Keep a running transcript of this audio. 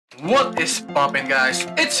What is poppin', guys?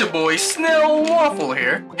 It's your boy Snail Waffle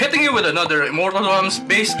here, hitting you with another Immortal Realms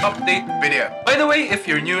base update video. By the way, if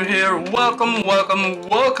you're new here, welcome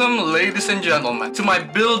ladies and gentlemen to my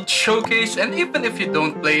build showcase, and even if you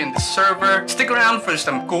don't play in the server, stick around for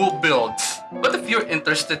some cool builds. But if you're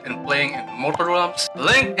interested in playing in Immortal Realms,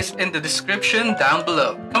 link is in the description down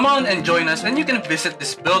below. Come on and join us and you can visit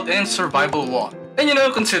this build in Survival 1.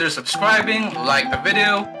 And consider subscribing, like the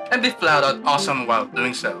video, and be flat out awesome while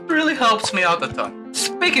doing so. It really helps me out a ton.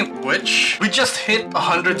 Speaking of which, we just hit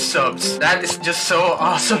 100 subs. That is just so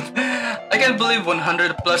awesome. I can't believe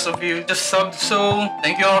 100 plus of you just subbed, so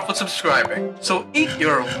thank you all for subscribing. So eat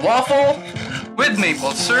your waffle with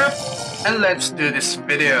maple syrup, and let's do this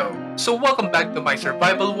video. So welcome back to my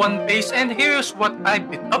Survival 1 base, and here's what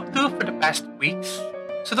I've been up to for the past weeks.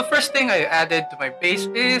 So the first thing I added to my base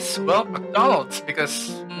is, well, Mcdonald's,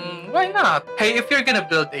 because why not? Hey, if you're gonna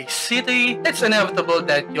build a city, it's inevitable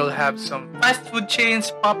that you'll have some fast food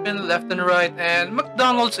chains popping left and right, and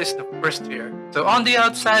McDonald's is the first here. So on the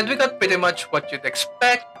outside, we got pretty much what you'd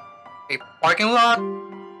expect: a parking lot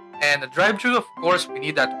and a drive-thru. Of course, we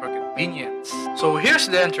need that for convenience. So here's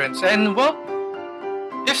the entrance, and well,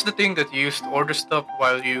 here's the thing that you use to order stuff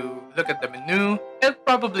while you look at the menu. It'll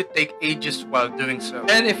probably take ages while doing so.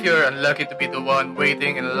 And if you're unlucky to be the one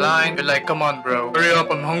waiting in line, you're like, come on bro, hurry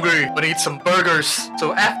up, I'm hungry, I need some burgers.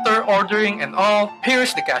 So after ordering and all,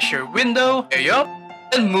 here's the cashier window, pay up,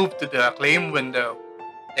 and move to the claim window.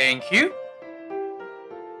 Thank you.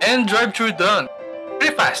 And drive-thru done.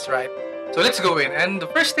 Pretty fast, right? So let's go in, and the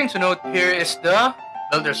first thing to note here is the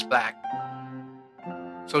builder's plaque.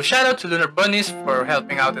 So shout out to Lunar Bunnies for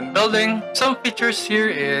helping out in building. Some features here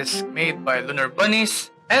is made by Lunar Bunnies,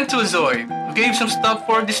 and to Zoe, who gave some stuff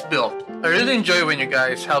for this build. I really enjoy when you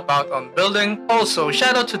guys help out on building. Also,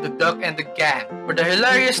 shout out to the Duck and the gang for the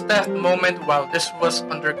hilarious Staf moment while this was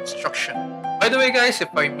under construction. By the way guys, if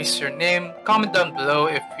I miss your name, comment down below.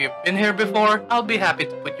 If you've been here before, I'll be happy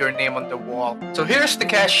to put your name on the wall. So here's the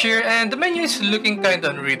cashier, and the menu is looking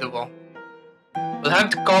kinda unreadable. We'll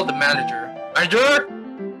have to call the manager. Manager!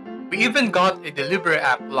 We even got a delivery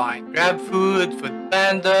app line, Grab Food, Food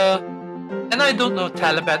Panda, and I don't know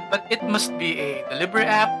Talabat, but it must be a delivery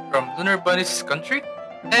app from Lunar Bunny's country.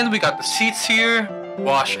 And we got the seats here,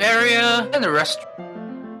 wash area, and a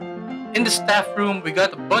restroom. In the staff room, we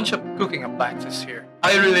got a bunch of cooking appliances here.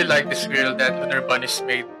 I really like this grill that Lunar Bunny's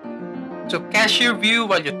made. So cashier view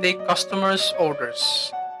while you take customers' orders.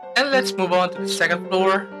 And let's move on to the second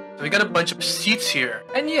floor. We got a bunch of seats here.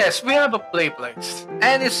 And yes, we have a play place.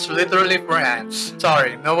 And it's literally for ants.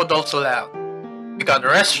 Sorry, no adults allowed. We got a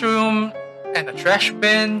restroom and a trash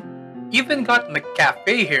bin. Even got a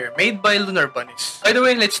McCafe here, made by Lunar Bunnies. By the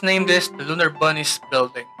way, let's name this the Lunar Bunnies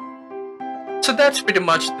building. So that's pretty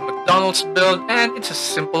much the McDonald's build, and it's a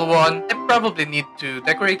simple one. I probably need to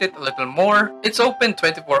decorate it a little more. It's open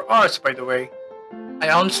 24 hours, by the way. I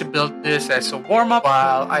honestly built this as a warm-up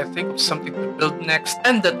while I think of something to build next,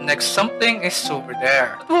 and that next something is over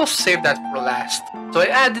there. But we'll save that for last. So I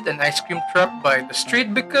added an ice cream truck by the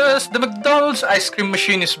street because the McDonald's ice cream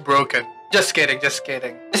machine is broken. Just kidding, just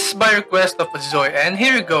kidding. This is by request of Zoe, and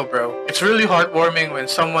here you go bro. It's really heartwarming when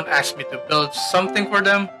someone asks me to build something for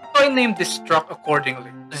them. So I named this truck accordingly,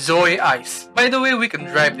 Zoe Ice. By the way, we can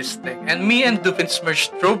drive this thing, and me and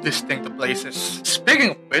Doofenshmirtz drove this thing to places.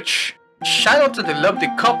 Speaking of which, shout out to the lovely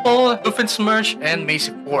couple, Doofenshmirtz and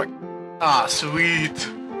Macy Ford. Ah, sweet.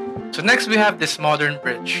 So next we have this modern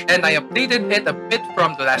bridge, and I updated it a bit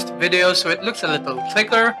from the last video so it looks a little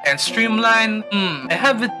thicker and streamlined. I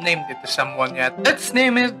haven't named it to someone yet. Let's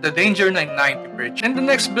name it the Danger 990 Bridge. In the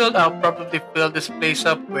next build, I'll probably fill this place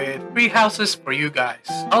up with free houses for you guys.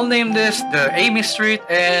 I'll name this the Amy Street,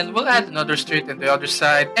 and we'll add another street on the other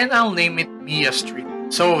side, and I'll name it Mia Street.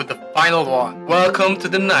 So the final one. Welcome to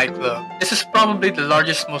the Nightclub. This is probably the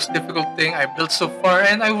largest, most difficult thing I built so far,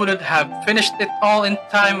 and I wouldn't have finished it all in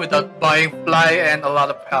time without buying Fly and a lot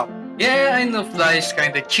of help. Yeah, I know Fly is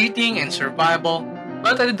kinda cheating in survival,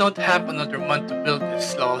 but I don't have another month to build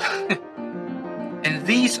this, lol. And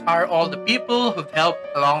these are all the people who've helped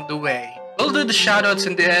along the way. We'll do the shoutouts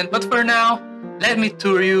in the end, but for now, let me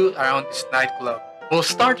tour you around this nightclub. We'll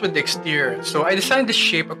start with the exterior, so I designed the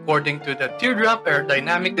shape according to the teardrop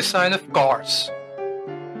aerodynamic design of cars.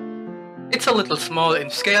 It's a little small in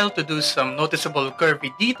scale to do some noticeable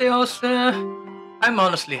curvy details. I'm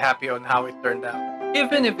honestly happy on how it turned out,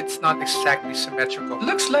 even if it's not exactly symmetrical. It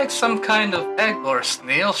looks like some kind of egg or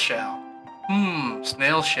snail shell.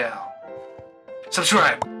 Snail shell.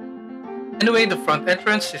 Subscribe! Anyway, the front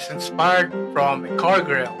entrance is inspired from a car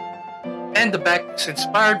grille, and the back is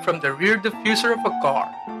inspired from the rear diffuser of a car.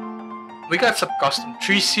 We got some custom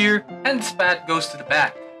trees here, and this path goes to the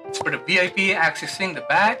back. It's for the VIP accessing the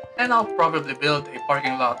back, and I'll probably build a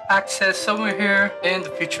parking lot access somewhere here in the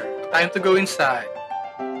future. Time to go inside.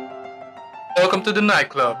 Welcome to the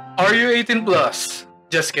nightclub. Are you 18 plus?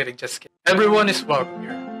 Just kidding, just kidding. Everyone is welcome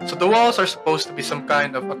here. So the walls are supposed to be some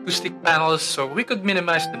kind of acoustic panels so we could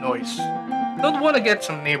minimize the noise. Don't want to get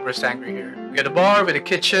some neighbors angry here. We got a bar with a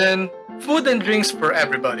kitchen, food and drinks for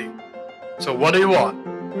everybody. So what do you want?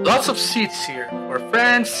 Lots of seats here for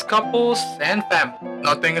friends, couples, and family.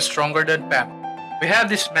 Nothing is stronger than family. We have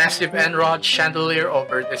this massive end-rod chandelier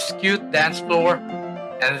over this cute dance floor,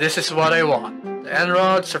 and this is what I want. The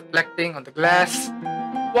end-rods reflecting on the glass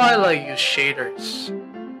while I use shaders.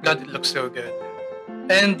 God, it looks so good.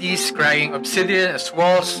 And these crying obsidian as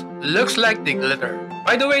walls looks like they glitter.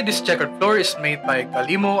 By the way, this checkered floor is made by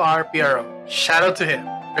Galimo RPRO. Shout out to him.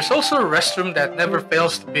 There's also a restroom that never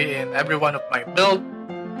fails to be in every one of my builds.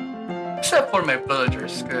 Except for my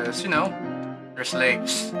villagers, cause you know, they're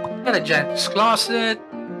slaves. Got a janitor's closet,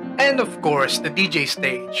 and of course the DJ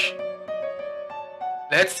stage.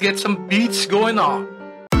 Let's get some beats going on.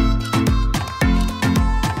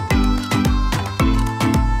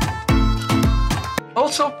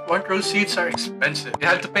 Also, front row seats are expensive. You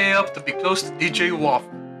have to pay up to be close to DJ Waffle.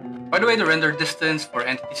 By the way, the render distance for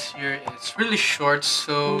entities here is really short,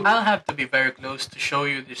 so I'll have to be very close to show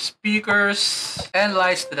you the speakers and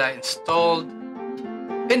lights that I installed.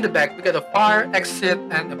 In the back, we got a fire exit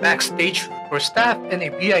and a backstage room for staff and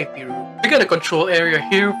a VIP room. We got a control area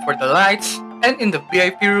here for the lights, and in the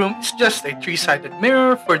VIP room is just a 3-sided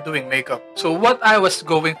mirror for doing makeup. So what I was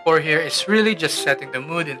going for here is really just setting the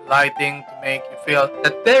mood in lighting to make you feel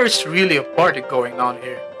that there is really a party going on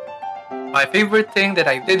here. My favorite thing that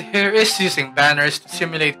I did here is using banners to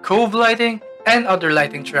simulate cove lighting and other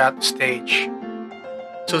lighting throughout the stage.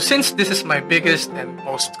 So since this is my biggest and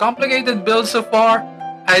most complicated build so far,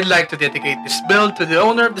 I'd like to dedicate this build to the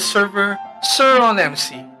owner of the server,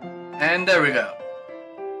 SirOnMC. And there we go.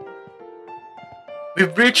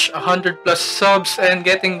 We've reached 100 plus subs, and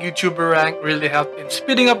getting YouTuber rank really helped in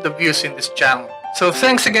speeding up the views in this channel. So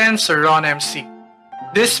thanks again, SirOnMC.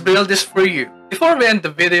 This build is for you. Before we end the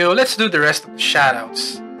video, let's do the rest of the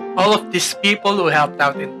shoutouts. All of these people who helped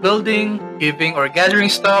out in building, giving or gathering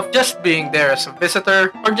stuff, just being there as a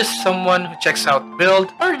visitor, or just someone who checks out the build,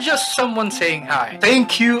 or just someone saying hi.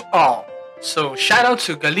 Thank you all. So shoutout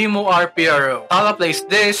to Galimo RPRO, Tala Plays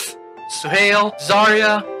This, Suhail,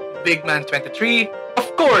 Zarya, Bigman23,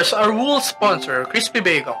 of course our wool sponsor Crispy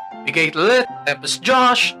Bagel, Bigate Lit, Tempest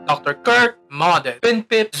Josh, Dr. Kurt, Modded,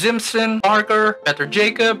 Pinpip, Zimson, Parker, Better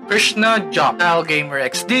Jacob, Krishna, Job, Al Gamer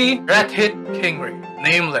XD, Rat Hit, Kingray,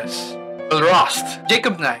 Nameless, Will Rost,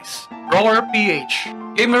 Jacob Nice, Roar PH,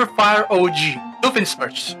 Gamer Fire OG,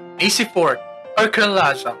 Lufinsmerch, AC Ford,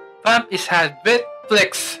 Arcalaza, Vamp is had Vit,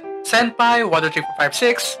 Flix, Senpai,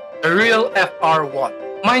 Water3456, The Real FR1.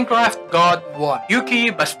 Minecraft God 1,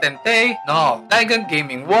 Yuki, Bastente, Null, Dragon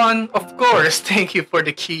Gaming 1, of course, thank you for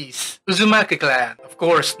the keys. Uzumaki Clan, of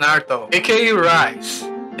course, Naruto, aka Rise,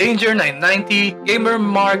 Danger 990, Gamer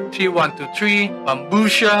Mark 3123,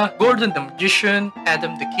 Bambusha, Gordon the Magician,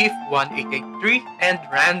 Adam the Keith 1883, and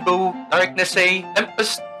Ranbo, Darkness A,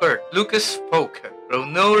 Tempest Kurt, Lucas Folk,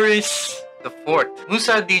 Ronoris the Fourth,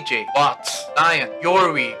 Musa DJ, Bots, Lion,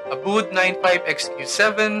 Yorwi,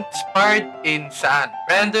 Abood95XQ7, Inspired in San,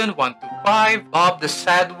 Brandon125, Bob the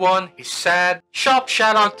Sad One, he's sad. Shop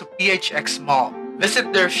shoutout to PHX Mall.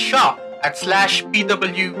 Visit their shop at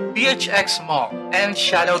 /PW Mall, and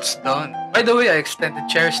shoutouts done. By the way, I extended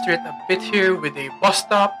Cherry Street a bit here with a bus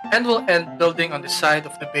stop, and will end building on the side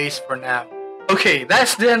of the base for now. Okay,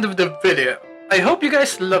 that's the end of the video. I hope you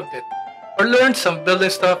guys loved it, or learned some building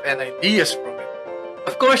stuff and ideas from it.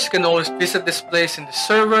 Of course, you can always visit this place in the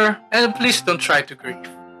server, and please don't try to grief.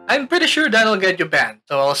 I'm pretty sure that'll get you banned,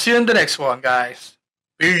 so I'll see you in the next one, guys.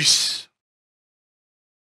 Peace!